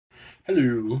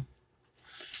Hello.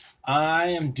 I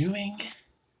am doing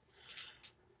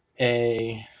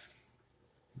a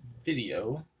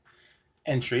video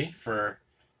entry for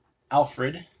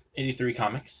Alfred 83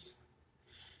 Comics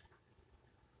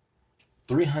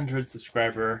 300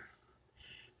 subscriber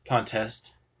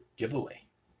contest giveaway.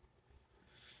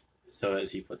 So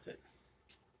as he puts it.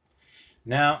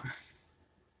 Now,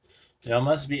 you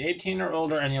must be 18 or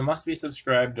older and you must be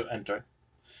subscribed to enter.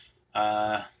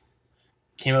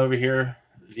 Came over here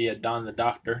via Don the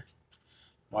Doctor.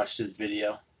 Watched his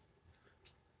video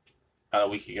about a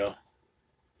week ago.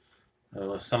 It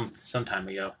was some time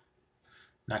ago.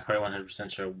 Not quite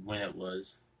 100% sure when it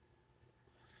was.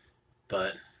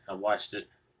 But I watched it.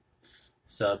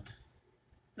 Subbed.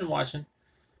 Been watching.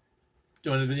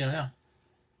 Doing the video now.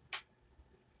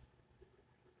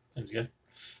 Seems good.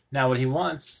 Now what he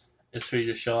wants is for you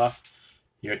to show off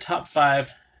your top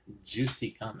 5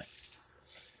 juicy comics.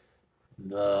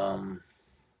 The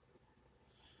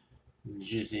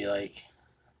juicy, like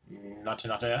naughty,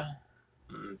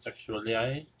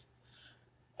 sexualized.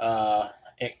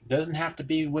 It doesn't have to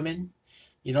be women.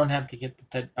 You don't have to get the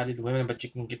tight-bodied women, but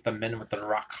you can get the men with the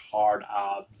rock-hard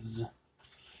abs.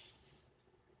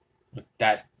 With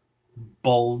that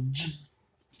bulge.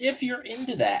 If you're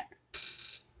into that.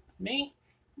 Me?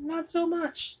 Not so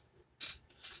much.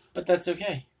 But that's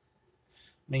okay.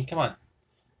 I mean, come on.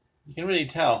 You can really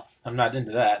tell I'm not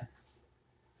into that.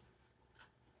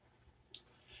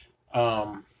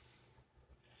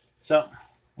 So,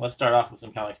 let's start off with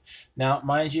some comics. Now,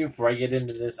 mind you, before I get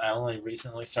into this, I only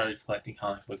recently started collecting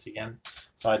comic books again,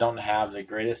 so I don't have the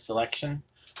greatest selection,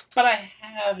 but I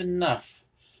have enough.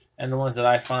 And the ones that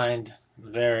I find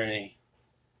very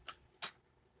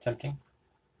tempting,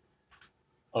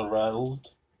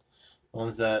 aroused, the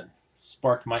ones that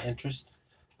spark my interest,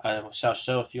 I shall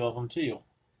show a few of them to you.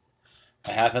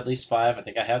 I have at least 5. I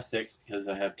think I have 6 because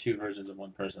I have 2 versions of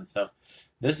one person. So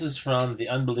this is from the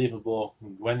unbelievable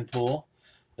Gwenpool,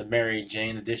 the Mary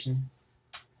Jane edition.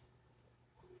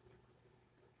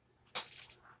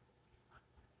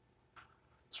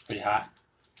 It's pretty hot.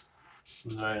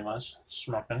 Very much.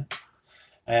 Smoking.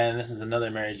 And this is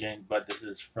another Mary Jane, but this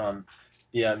is from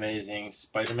The Amazing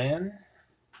Spider-Man.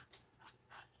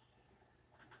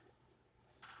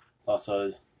 It's also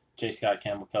a J. Scott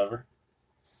Campbell cover.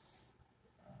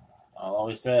 I'll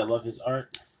always say I love his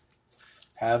art.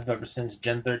 Have ever since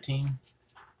Gen 13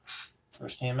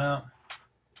 first came out.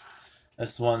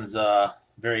 This one's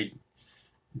very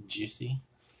juicy.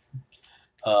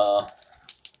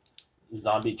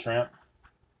 Zombie Tramp.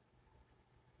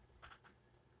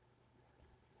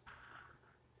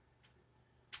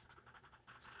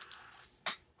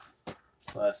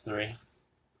 Last 3.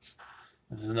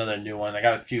 This is another new one. I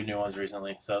got a few new ones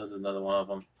recently, so this is another one of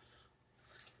them.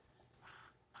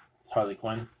 It's Harley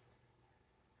Quinn.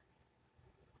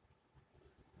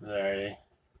 Very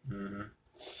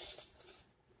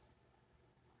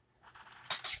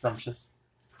scrumptious.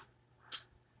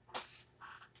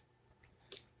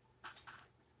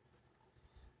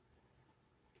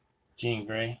 Jean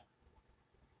Grey.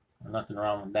 Nothing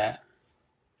wrong with that.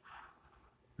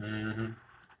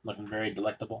 Looking very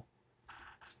delectable.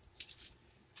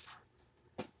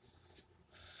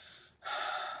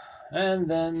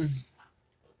 And then,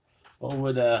 what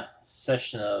would a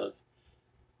session of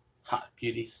hot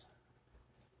beauties,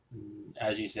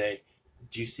 as you say,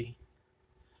 juicy,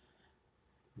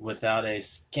 without a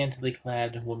scantily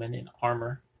clad woman in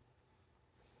armor.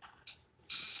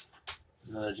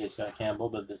 Another J. Scott Campbell,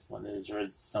 but this one is Red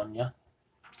Sonja.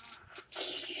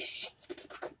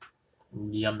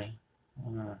 Yummy.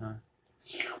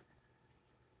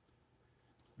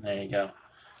 There you go.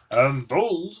 And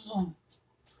those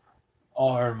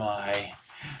are my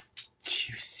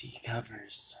juicy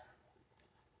covers.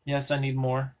 Yes, I need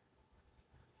more.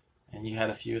 And you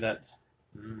had a few that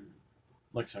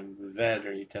looks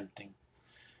very tempting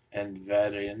and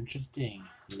very interesting.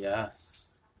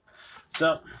 Yes.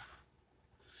 So,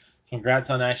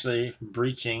 congrats on actually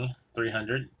breaching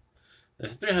 300.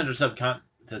 There's 300 sub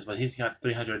contests, but he's got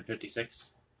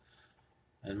 356.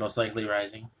 And most likely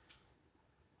rising.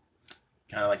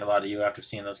 Kind of like a lot of you after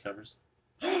seeing those covers.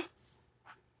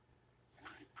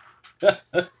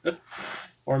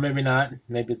 Or maybe not.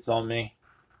 Maybe it's all me.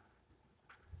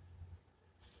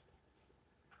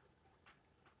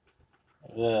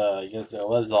 I guess it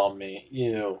was all me.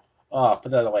 Ew. Oh,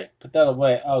 put that away. Put that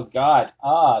away. Oh, God.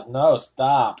 Ah, no,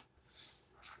 stop.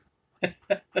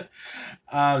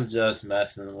 I'm just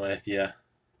messing with you.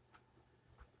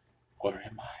 Or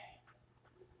am I?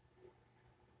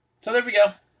 So there we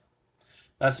go.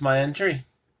 That's my entry.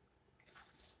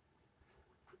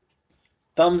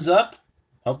 Thumbs up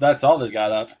Hope that's all that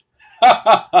got up.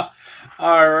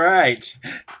 All right.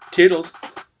 Toodles.